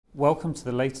Welcome to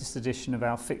the latest edition of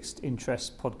our Fixed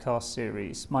Interest podcast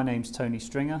series. My name's Tony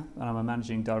Stringer and I'm a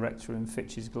Managing Director in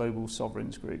Fitch's Global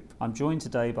Sovereigns Group. I'm joined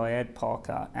today by Ed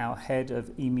Parker, our Head of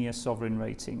EMEA Sovereign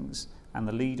Ratings and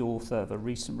the lead author of a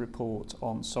recent report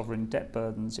on sovereign debt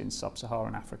burdens in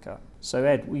sub-Saharan Africa. So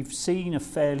Ed, we've seen a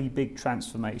fairly big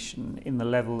transformation in the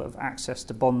level of access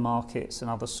to bond markets and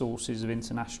other sources of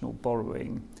international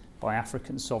borrowing by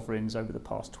African sovereigns over the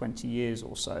past 20 years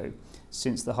or so,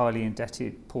 since the highly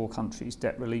indebted Poor Countries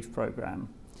Debt Relief Programme.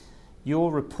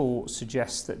 Your report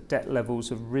suggests that debt levels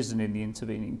have risen in the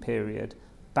intervening period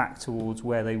back towards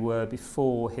where they were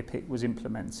before HIPC was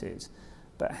implemented.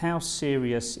 But how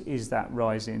serious is that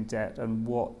rise in debt and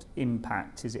what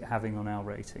impact is it having on our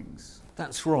ratings?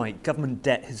 That's right. Government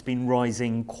debt has been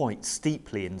rising quite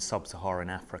steeply in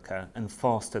sub-Saharan Africa and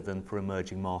faster than for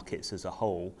emerging markets as a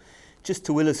whole. Just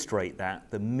to illustrate that,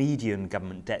 the median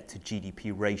government debt to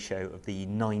GDP ratio of the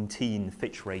 19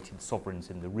 Fitch-rated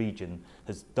sovereigns in the region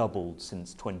has doubled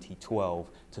since 2012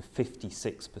 to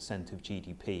 56% of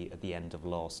GDP at the end of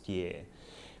last year.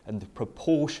 And the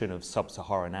proportion of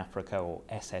sub-Saharan Africa or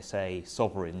SSA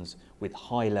sovereigns with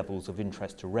high levels of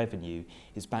interest to revenue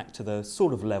is back to the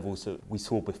sort of levels that we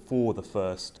saw before the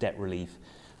first debt relief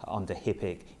under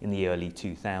HIPC in the early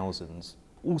 2000s.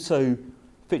 Also,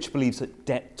 Fitch believes that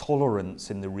debt tolerance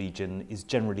in the region is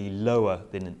generally lower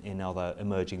than in other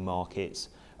emerging markets,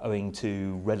 owing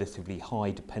to relatively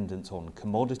high dependence on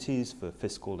commodities for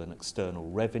fiscal and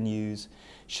external revenues,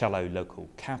 shallow local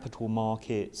capital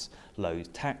markets, low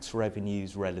tax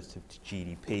revenues relative to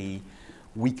GDP,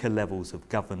 weaker levels of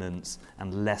governance,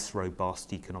 and less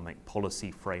robust economic policy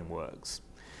frameworks.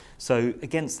 So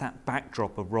against that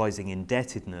backdrop of rising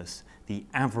indebtedness, the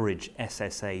average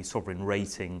SSA sovereign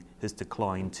rating has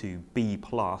declined to B+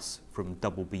 from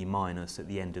BB- at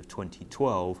the end of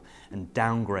 2012, and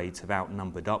downgrades have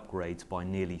outnumbered upgrades by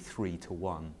nearly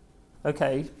 3-1.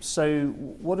 Okay, so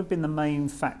what have been the main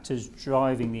factors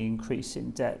driving the increase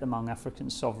in debt among African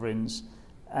sovereigns?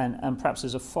 And perhaps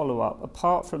as a follow-up,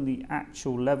 apart from the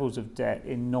actual levels of debt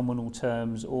in nominal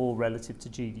terms or relative to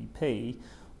GDP,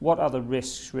 what other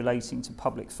risks relating to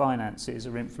public finances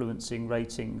are influencing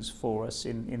ratings for us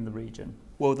in the region?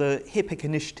 Well, the HIPC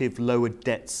initiative lowered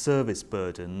debt service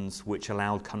burdens, which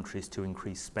allowed countries to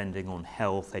increase spending on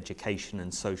health, education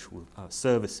and social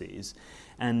services.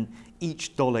 And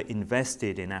each dollar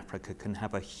invested in Africa can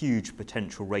have a huge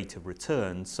potential rate of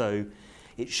return. So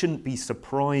it shouldn't be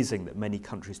surprising that many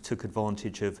countries took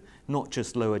advantage of not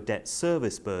just lower debt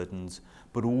service burdens,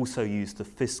 but also used the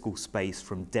fiscal space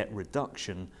from debt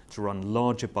reduction to run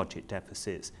larger budget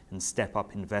deficits and step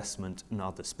up investment and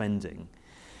other spending.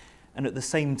 And at the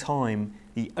same time,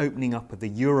 the opening up of the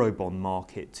Eurobond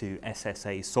market to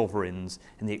SSA sovereigns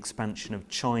and the expansion of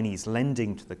Chinese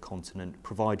lending to the continent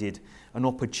provided an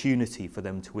opportunity for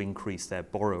them to increase their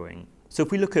borrowing. So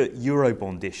if we look at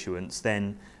Eurobond issuance,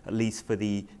 then at least for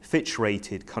the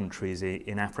Fitch-rated countries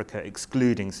in Africa,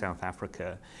 excluding South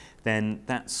Africa, then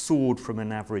that soared from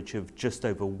an average of just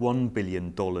over $1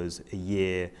 billion a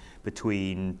year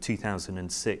between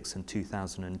 2006 and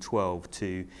 2012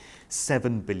 to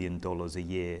 $7 billion a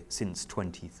year since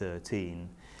 2013.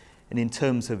 And in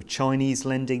terms of Chinese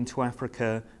lending to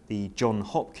Africa, the Johns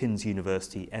Hopkins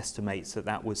University estimates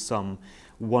that was some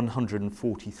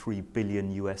 $143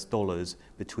 billion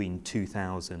between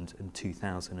 2000 and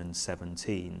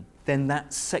 2017. Then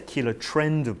that secular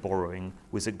trend of borrowing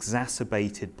was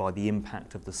exacerbated by the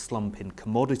impact of the slump in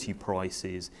commodity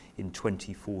prices in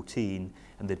 2014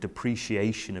 and the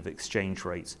depreciation of exchange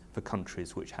rates for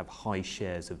countries which have high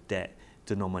shares of debt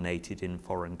denominated in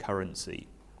foreign currency.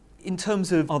 In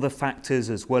terms of other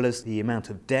factors, as well as the amount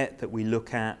of debt that we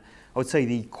look at, I would say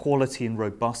the quality and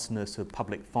robustness of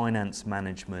public finance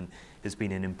management has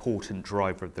been an important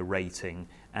driver of the rating,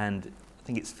 and I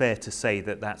think it's fair to say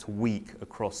that that's weak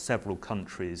across several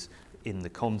countries in the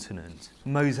continent.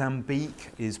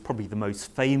 Mozambique is probably the most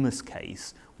famous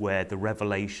case where the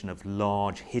revelation of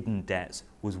large hidden debts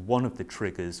was one of the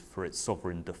triggers for its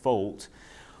sovereign default,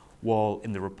 while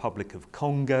in the Republic of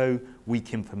Congo,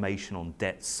 weak information on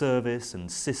debt service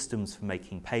and systems for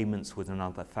making payments was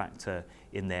another factor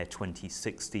in their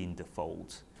 2016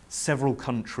 default. Several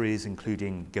countries,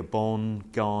 including Gabon,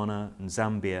 Ghana and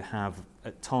Zambia, have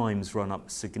at times run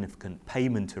up significant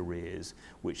payment arrears,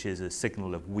 which is a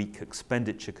signal of weak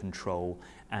expenditure control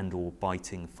and or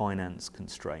biting finance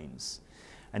constraints.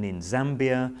 And in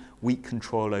Zambia, weak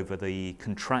control over the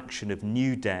contraction of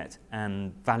new debt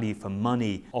and value for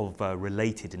money of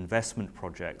related investment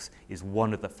projects is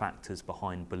one of the factors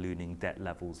behind ballooning debt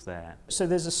levels there. So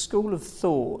there's a school of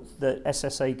thought that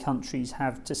SSA countries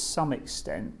have to some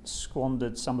extent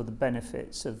squandered some of the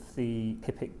benefits of the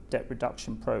HIPC debt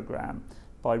reduction programme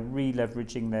by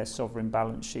re-leveraging their sovereign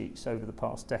balance sheets over the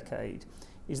past decade.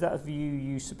 Is that a view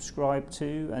you subscribe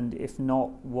to? And if not,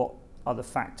 what are the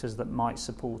factors that might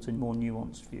support a more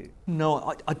nuanced view?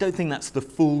 No, I don't think that's the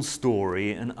full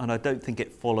story, and I don't think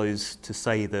it follows to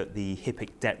say that the HIPC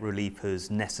debt relief has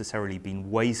necessarily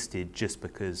been wasted just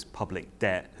because public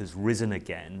debt has risen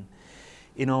again.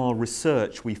 In our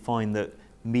research, we find that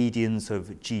medians of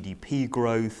GDP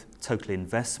growth, total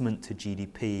investment to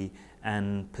GDP,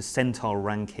 and percentile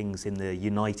rankings in the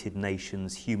United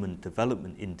Nations Human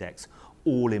Development Index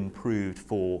all improved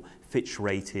for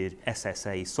Fitch-rated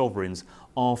SSA sovereigns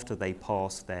after they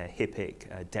passed their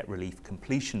HIPC debt relief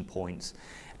completion points,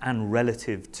 and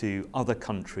relative to other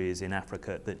countries in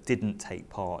Africa that didn't take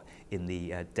part in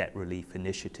the debt relief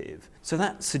initiative. So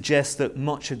that suggests that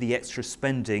much of the extra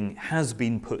spending has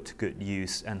been put to good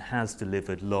use and has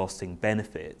delivered lasting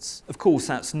benefits. Of course,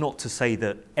 that's not to say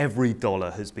that every dollar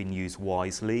has been used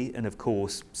wisely, and of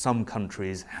course, some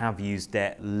countries have used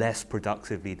debt less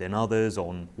productively than others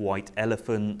on white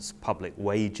elephants, public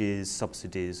wages,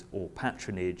 subsidies, or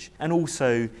patronage. And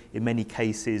also, in many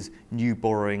cases, new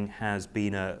borrowing has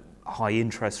been at high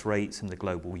interest rates in the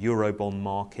global Eurobond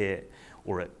market,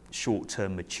 or at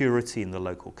short-term maturity in the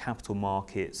local capital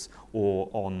markets, or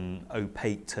on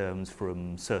opaque terms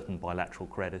from certain bilateral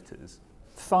creditors.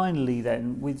 Finally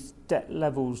then, with debt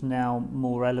levels now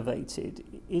more elevated,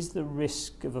 is the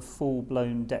risk of a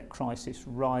full-blown debt crisis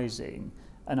rising?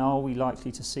 And are we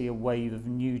likely to see a wave of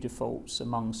new defaults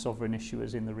among sovereign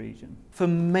issuers in the region? For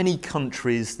many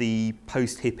countries, the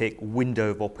post-HIPC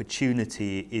window of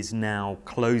opportunity is now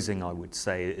closing, I would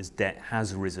say, as debt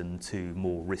has risen to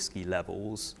more risky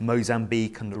levels.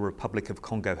 Mozambique and the Republic of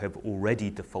Congo have already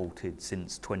defaulted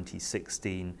since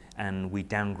 2016, and we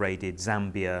downgraded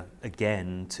Zambia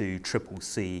again to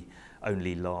CCC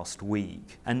only last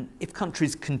week. And if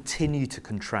countries continue to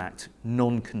contract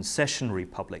non-concessionary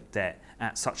public debt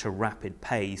at such a rapid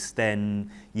pace,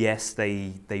 then yes,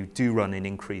 they do run an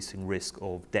increasing risk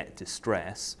of debt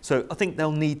distress. So I think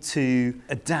they'll need to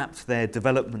adapt their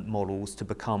development models to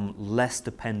become less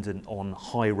dependent on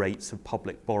high rates of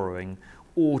public borrowing,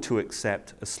 or to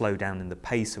accept a slowdown in the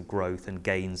pace of growth and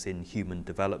gains in human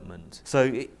development. So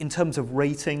in terms of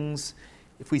ratings,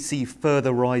 if we see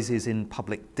further rises in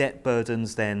public debt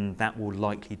burdens, then that will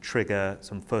likely trigger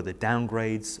some further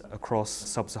downgrades across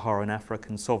sub-Saharan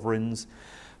African sovereigns.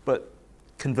 But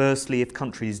conversely, if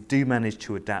countries do manage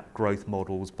to adapt growth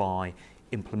models by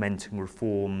implementing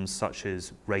reforms such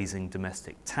as raising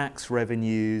domestic tax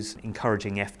revenues,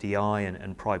 encouraging FDI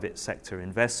and private sector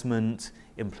investment,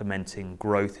 implementing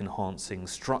growth-enhancing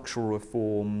structural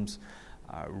reforms,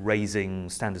 raising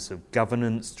standards of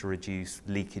governance to reduce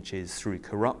leakages through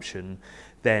corruption,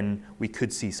 then we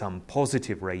could see some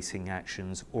positive rating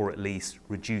actions, or at least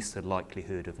reduce the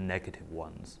likelihood of negative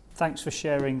ones. Thanks for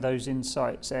sharing those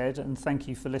insights, Ed, and thank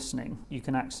you for listening. You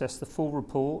can access the full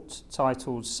report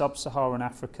titled Sub-Saharan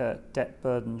Africa Debt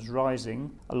Burdens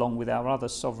Rising, along with our other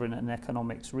sovereign and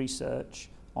economics research,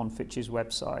 on Fitch's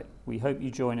website. We hope you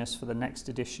join us for the next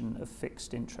edition of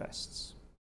Fixed Interests.